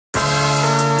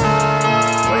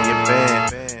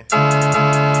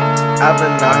I've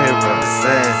been out here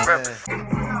representing.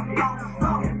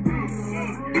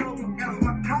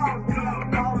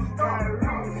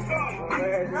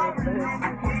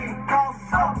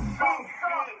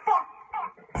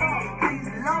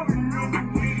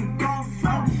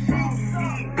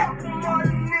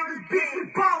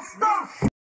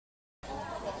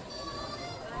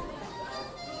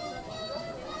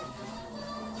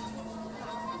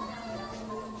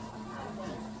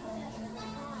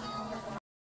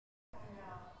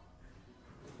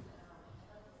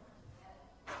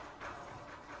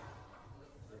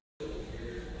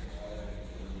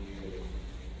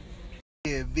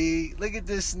 Yeah, B. Look at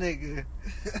this nigga.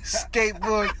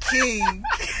 Skateboard king.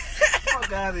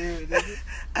 Fuck out of here, nigga.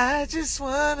 I just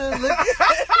wanna look at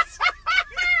this.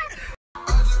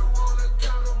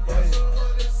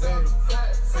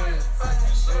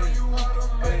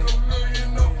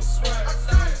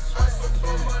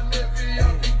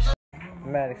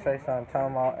 Maddie, say something. Tell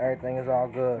them all everything is all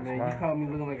good, man. You caught me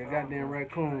looking like a goddamn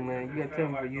raccoon, man. You gotta tell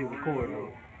me before you hit record,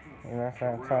 though. You know what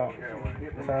I'm saying?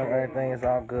 Tell them everything is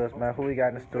all good, man. Who we got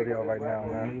in the studio right now,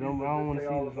 man? I don't want to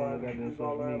see this on the goddamn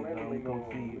social media. I don't come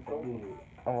see you if I do it.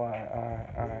 Oh,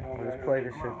 alright. Well, let's play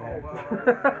this shit, man.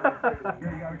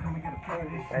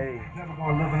 Hey. Never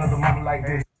gonna live another moment like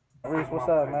this. Reese, what's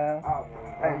up, man?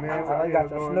 Hey, man. I know you got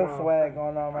your Snoop swag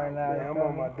going on right now. Yeah, I'm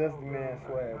on my Dusty Man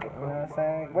swag. You know what I'm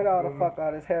saying? Where all the fuck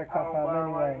all this hair come from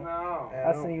anyway?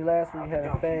 I seen you last week, you had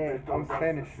a fade. I'm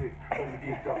Spanish.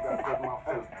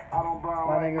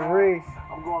 My nigga Reese.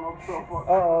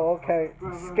 Uh-oh, okay.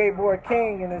 Skateboard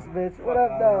king in this bitch. What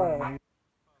up, dog?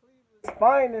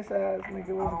 Spine this ass, nigga.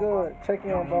 What's good? Check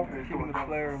in, bro. Keeping the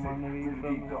player, my nigga. You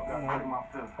feel me?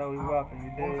 That's how we rockin'.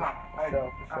 You dig? For sure.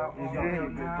 You dig?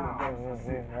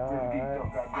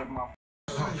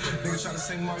 Niggas tryna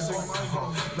sing my song,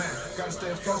 man, gotta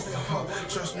stay afloat,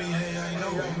 trust me, hey, I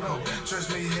know, trust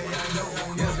me, hey, I know,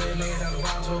 yes, they made out of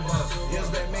bottle, yes,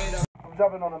 they made out. I'm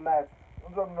jumping on the match.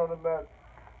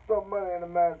 Throw money in the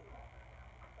match.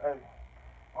 Hey.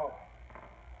 Oh.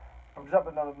 I'm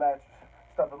jumping on the match.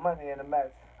 Stuffing money in the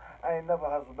match. I ain't never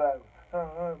hustled back.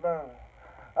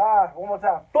 One more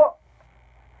time. Fuck!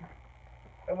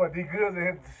 That's what DeeGoodz in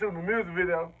here shooting the music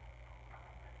video.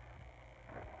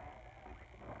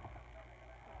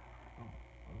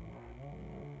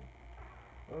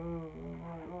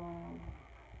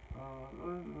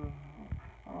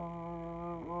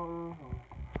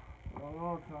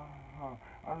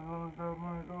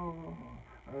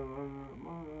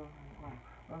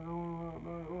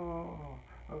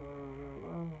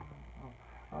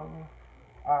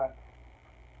 Alright.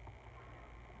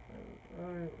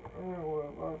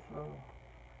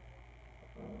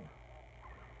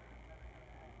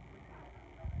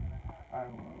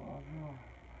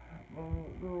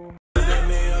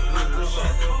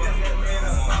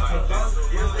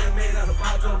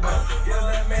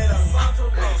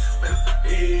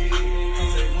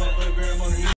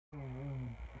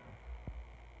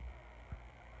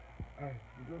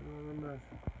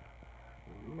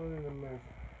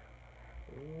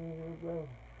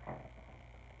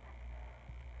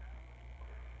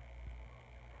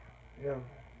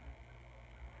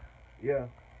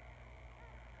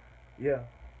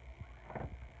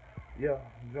 Yeah,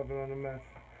 jumping on the match.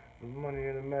 There's money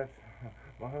in the match.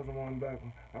 My husband on the back.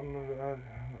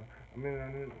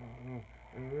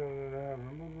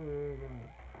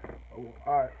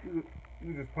 Alright,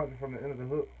 you just punch it from the end of the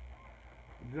hook.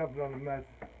 Jumping on the match.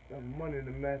 There's money in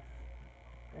the match.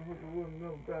 I hope it wasn't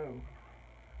no battle.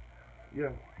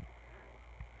 Yeah.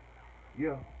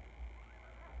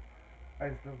 I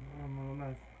ain't stuff on the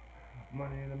match.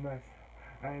 Money in the match.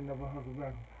 I ain't never hustled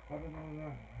back. I don't know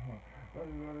that. I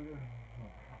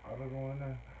don't go in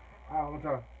there. Alright, one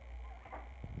time.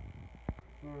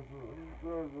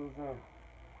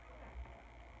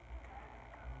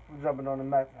 I'm jumping on the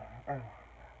match.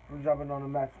 I'm jumping on the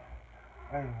match.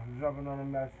 I'm jumping on the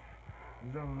match.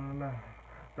 I'm jumping on the match.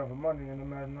 Dropping money in the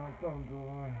match. No, I'm coming to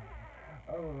it.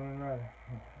 I don't know.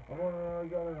 I want to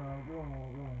get it. I'm going.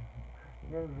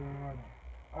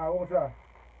 Alright, one time.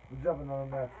 I'm jumping on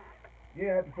the match. You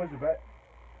didn't have to push it back.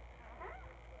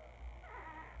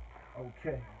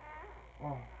 Okay.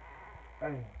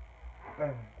 Hey.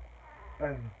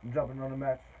 I'm jumping on the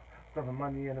match. Stuffing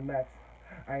money in the match.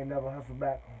 I ain't never hustled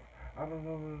back. I don't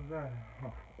know what's that.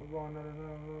 What's going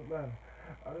on?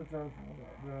 I just tell you.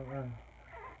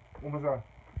 One more time.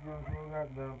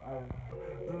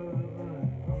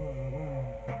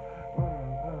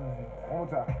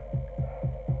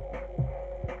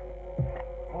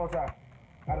 One more time.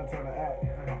 I done turn the ad.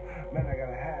 Man, I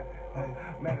gotta have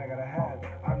it. Man, I gotta have it.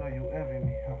 I know you envy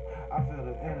me. I feel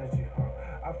the energy.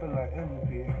 I I feel like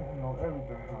MVP, you know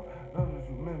everything, huh? Love that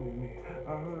you mimic me.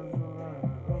 I heard you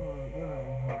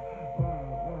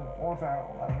one time,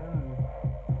 I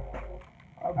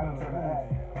feel like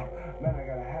energy, huh? Man, I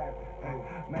gotta have it. Hey,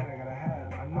 man, I gotta have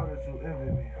it. I know that you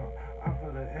envy me, huh? I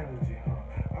feel the energy,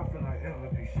 huh? I feel like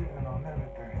MVP, shitting on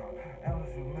everything, huh? And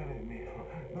that you mimic me, huh?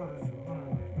 Know that you mimic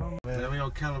me. Man, we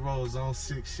on California Zone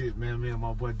 6 shit, man. Me and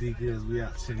my boy DeeGoodz, we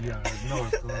out shit. You already know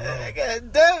what's going on.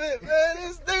 God damn it, man.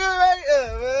 This nigga right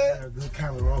here, man. Yeah, good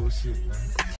California shit, man.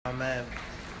 My man,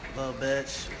 little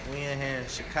bitch, we in here in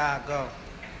Chicago.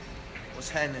 What's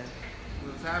happening?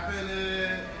 What's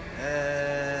happening?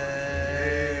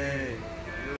 Hey.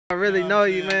 I really know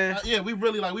you, man. Yeah, we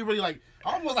really like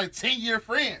almost like 10-year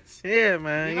friends. Yeah,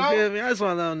 man. You feel me? I just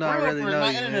want to let them know I really know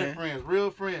you, internet man. friends,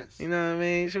 real friends. You know what I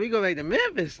mean? Should we go back to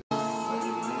Memphis?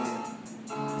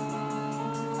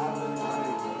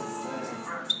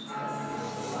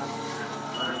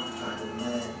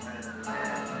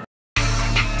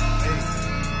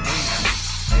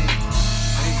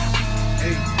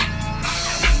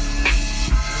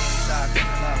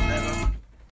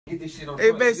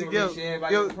 Hey, Basic, yo,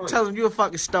 tell him you a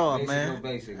fucking star, man.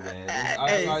 Basic, man.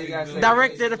 Hey,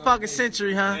 director of the fucking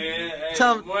century, huh?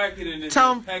 Tell him,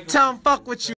 fuck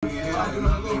with you. You know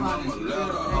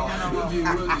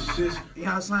what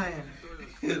I'm saying?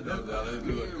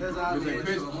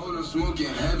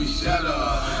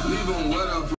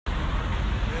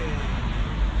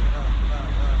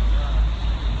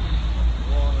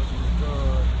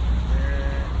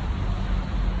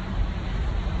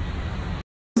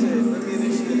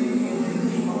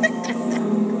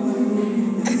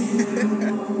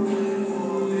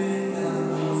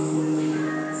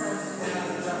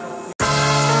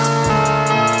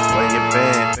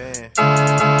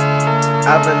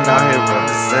 I've been out here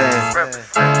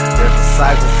representing different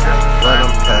cycles, but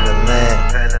I'm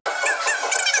peddling.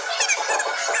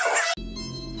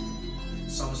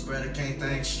 Summer spreader can't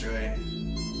think straight.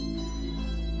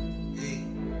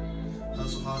 Yeah.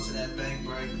 Hustle hard to that bank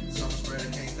break. Summer spreader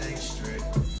can't think straight.